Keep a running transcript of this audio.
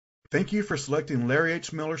Thank you for selecting Larry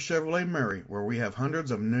H. Miller Chevrolet Murray, where we have hundreds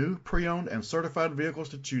of new, pre-owned, and certified vehicles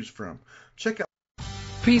to choose from. Check out.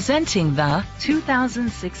 Presenting the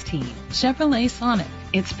 2016 Chevrolet Sonic.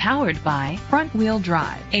 It's powered by front-wheel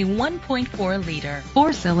drive, a 1.4-liter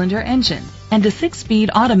four-cylinder engine, and a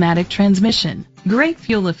 6-speed automatic transmission. Great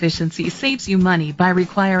fuel efficiency saves you money by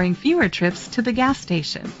requiring fewer trips to the gas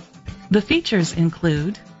station. The features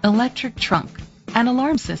include electric trunk, an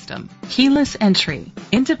alarm system, keyless entry,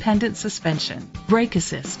 independent suspension, brake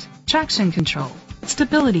assist, traction control,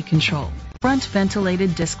 stability control, front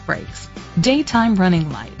ventilated disc brakes, daytime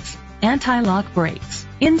running lights, anti-lock brakes.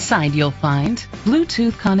 Inside you'll find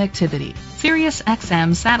Bluetooth connectivity, Sirius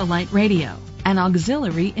XM satellite radio, an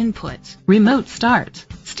auxiliary input, remote start,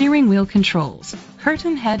 steering wheel controls,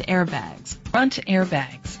 curtain head airbags, front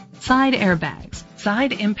airbags,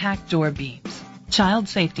 side impact door beams, child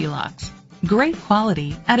safety locks. Great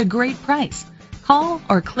quality at a great price. Call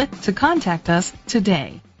or click to contact us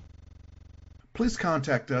today. Please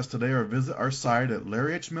contact us today or visit our site at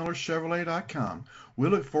LarryHMillerChevrolet.com. We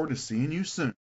look forward to seeing you soon.